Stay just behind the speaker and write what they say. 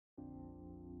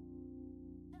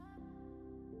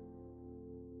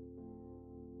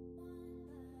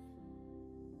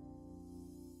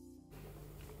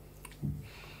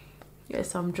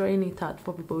Yes, I'm drawing it out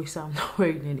for people so I'm not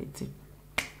wearing anything.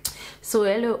 So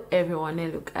hello everyone,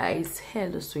 hello guys,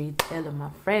 hello sweet, hello my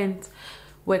friends,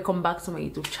 welcome back to my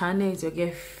YouTube channel. It's your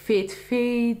girl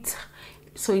Faith.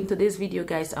 So in today's video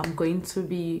guys, I'm going to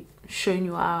be showing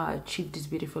you how I achieve this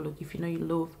beautiful look. If you know you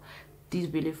love this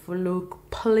beautiful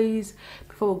look, please,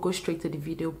 before we go straight to the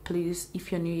video, please,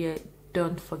 if you're new here,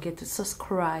 don't forget to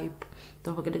subscribe.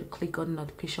 Don't forget to click on the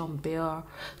notification bell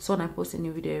so when I post a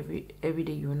new video every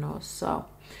day, you know. So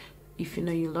if you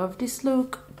know you love this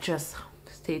look, just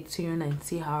stay tuned and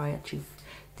see how I achieve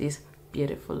this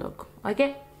beautiful look.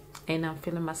 Okay, and I'm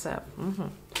feeling myself.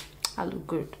 I look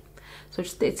good, so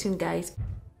stay tuned guys.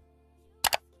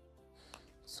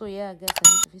 So yeah guys,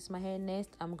 I need to fix my hair.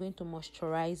 Next I'm going to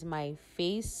moisturize my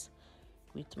face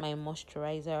with my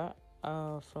moisturizer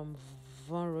from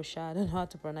Von Rocha. I don't know how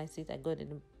to pronounce it. I got it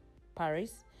in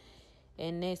Paris.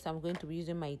 And next I'm going to be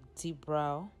using my deep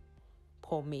brow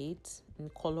pomade in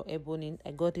color Ebony.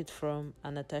 I got it from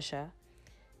Anastasia.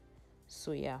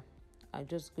 So yeah, I'm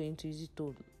just going to use it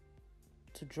to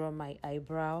draw my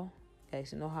eyebrow.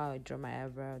 Guys, you know how I draw my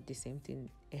eyebrow, the same thing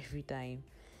every time,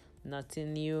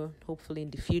 nothing new. Hopefully in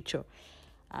the future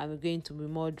I'm going to be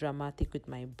more dramatic with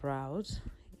my brows.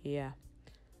 Yeah,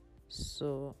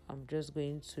 so I'm just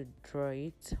going to draw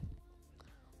it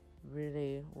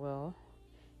really well.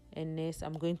 And next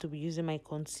I'm going to be using my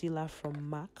concealer from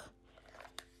MAC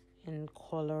in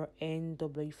color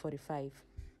NW45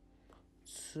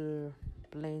 to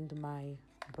blend my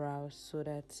brows so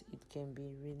that it can be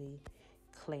really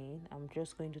clean. I'm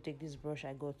just going to take this brush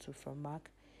I got from MAC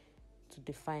to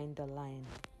define the line.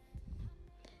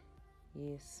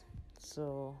 Yes,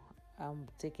 so I'm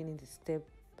taking it step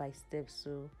by step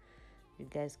so you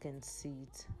guys can see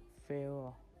it very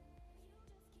well.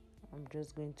 I'm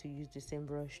just going to use the same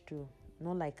brush too,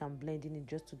 not like I'm blending it,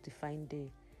 just to define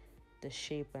the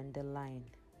shape and the line.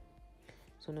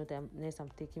 So next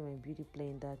I'm taking my beauty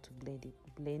blender to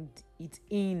blend it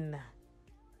in.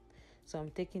 So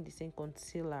I'm taking the same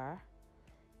concealer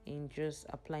and just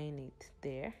applying it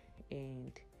there,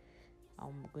 and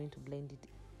I'm going to blend it.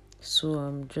 So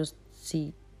I'm just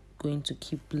going to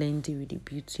keep blending with the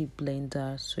beauty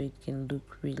blender so it can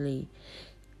look really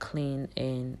clean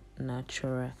and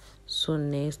natural. So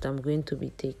next I'm going to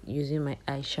be using my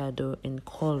eyeshadow in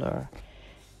color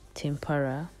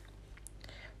Tempera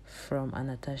from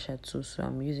Anastasia too. So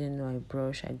I'm using my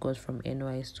brush I got from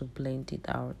NYS to blend it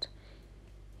out.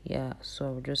 Yeah, so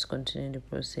I'll just continue the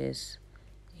process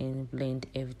and blend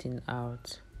everything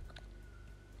out.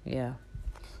 Yeah,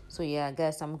 so yeah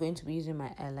guys, I'm going to be using my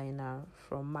eyeliner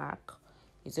from MAC.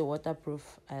 It's a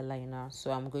waterproof eyeliner, so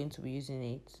I'm going to be using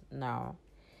it now.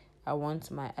 I want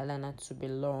my eyeliner to be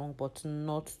long but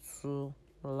not too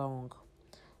long,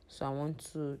 so I want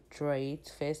to draw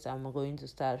it. First I'm going to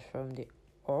start from the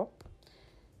up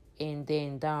and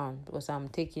then down because I'm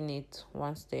taking it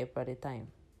one step at a time.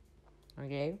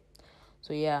 Okay,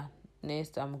 so yeah,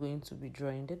 next I'm going to be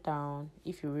drawing it down.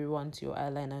 If you really want your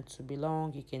eyeliner to be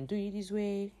long, you can do it this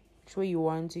way. Which way you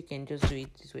want, you can just do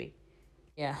it this way.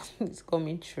 Yeah, it's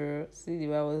coming true. See the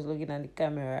way I was looking at the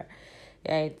camera.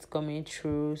 Yeah, it's coming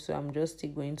true. So I'm just still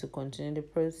going to continue the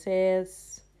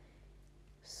process.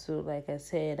 So like I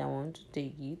said, I want to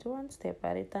take it one step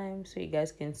at a time so you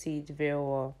guys can see it very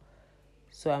well.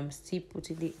 So I'm still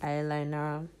putting the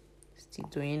eyeliner, still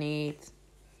doing it.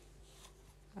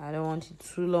 I don't want it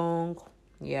too long.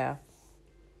 Yeah,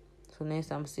 so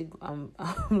next I'm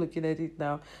looking at it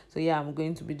now. So yeah, I'm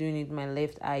going to be doing it my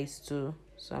left eyes too.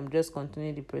 So I'm just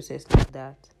continuing the process like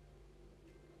that.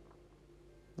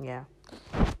 Yeah,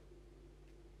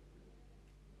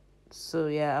 so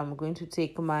yeah, I'm going to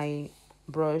take my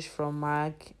brush from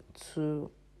MAC to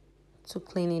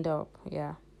clean it up.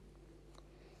 Yeah,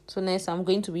 so next I'm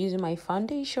going to be using my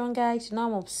foundation, guys. You know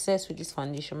I'm obsessed with this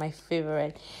foundation, my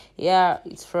favorite. Yeah,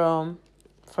 it's from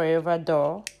Forever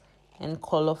Door in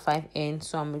color 5N.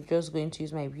 So I'm just going to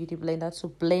use my beauty blender to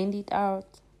blend it out.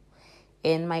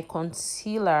 And my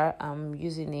concealer, I'm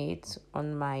using it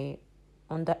on my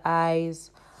under eyes,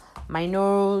 my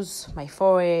nose, my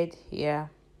forehead. Yeah,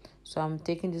 so I'm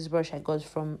taking this brush I got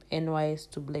from NYS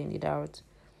to blend it out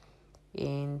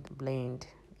and blend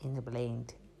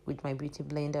with my beauty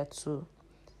blender too.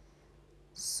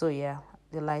 So yeah,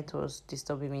 the light was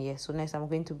disturbing me here. So next I'm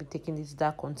going to be taking this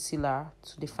dark concealer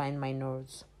to define my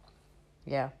nose.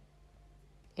 Yeah,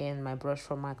 and my brush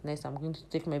from MAC. Next I'm going to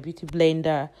take my beauty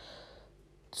blender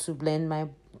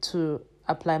to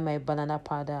apply my banana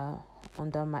powder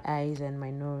under my eyes and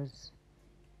my nose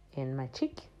and my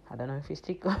cheek. I don't know if it's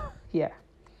cheek. Yeah,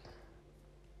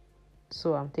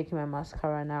 so I'm taking my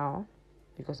mascara now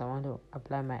because I want to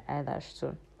apply my eyelash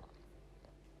soon.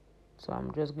 So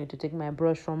I'm just going to take my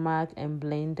brush from MAC and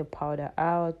blend the powder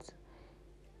out.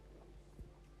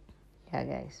 Yeah,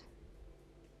 guys.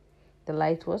 The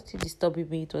light was still disturbing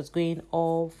me. It was going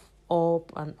off,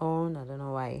 up, and on. I don't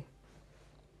know why.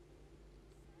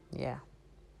 Yeah.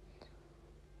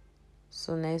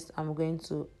 So next, I'm going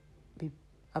to be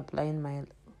applying my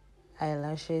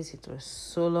eyelashes. It was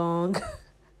so long.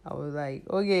 I was like,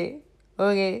 okay.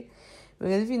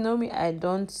 Because if you know me, I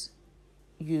don't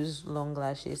use long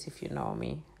lashes. If you know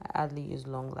me, I hardly use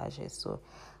long lashes. So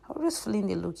I was just feeling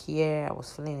the look here. I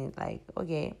was feeling it like,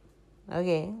 okay.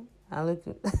 I look.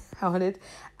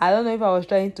 I don't know if I was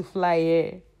trying to fly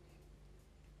here.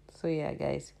 So yeah,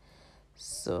 guys.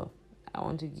 So I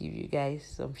want to give you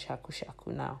guys some shaku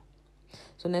now.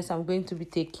 So next, I'm going to be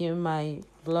taking my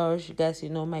blush. You guys, you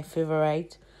know my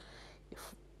favorite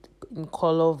in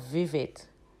color Vivid.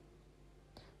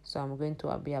 So I'm going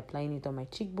to be applying it on my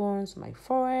cheekbones, my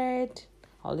forehead.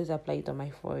 I always apply it on my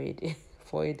forehead,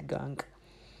 forehead gang.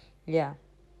 Yeah.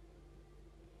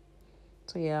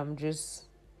 So yeah, I'm just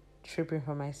tripping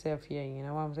for myself here. You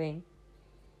know what I'm saying?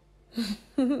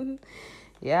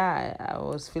 Yeah, I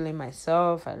was feeling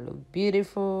myself. I look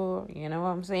beautiful. You know what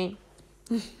I'm saying?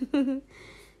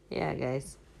 Yeah,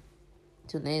 guys.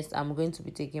 So next, I'm going to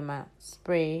be taking my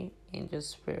spray and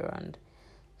just spray around.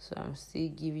 So I'm still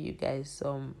giving you guys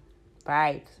some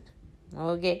vibes.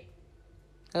 Okay.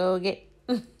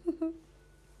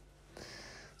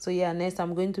 So yeah, next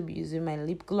I'm going to be using my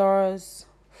lip gloss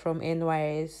from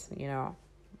NYS, you know,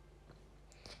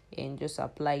 and just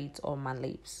apply it on my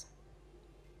lips.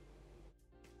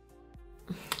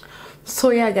 So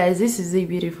yeah, guys, this is a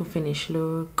beautiful finished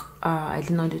look. I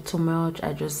did not do too much.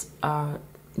 I just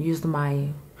used my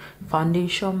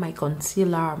foundation, my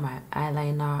concealer, my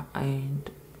eyeliner, and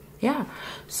yeah.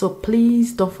 So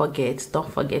please don't forget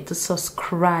to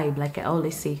subscribe. Like I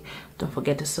always say, don't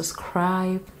forget to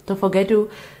subscribe. Don't forget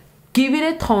to give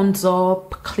it a thumbs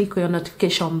up. Click on your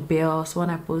notification bell so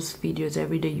when I post videos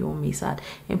every day you won't miss out.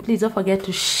 And please don't forget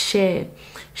to share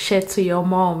to your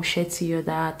mom, share to your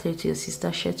dad, share to your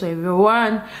sister, share to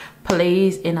everyone,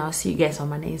 please. And I'll see you guys on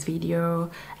my next video.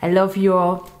 I love you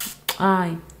all.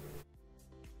 Bye.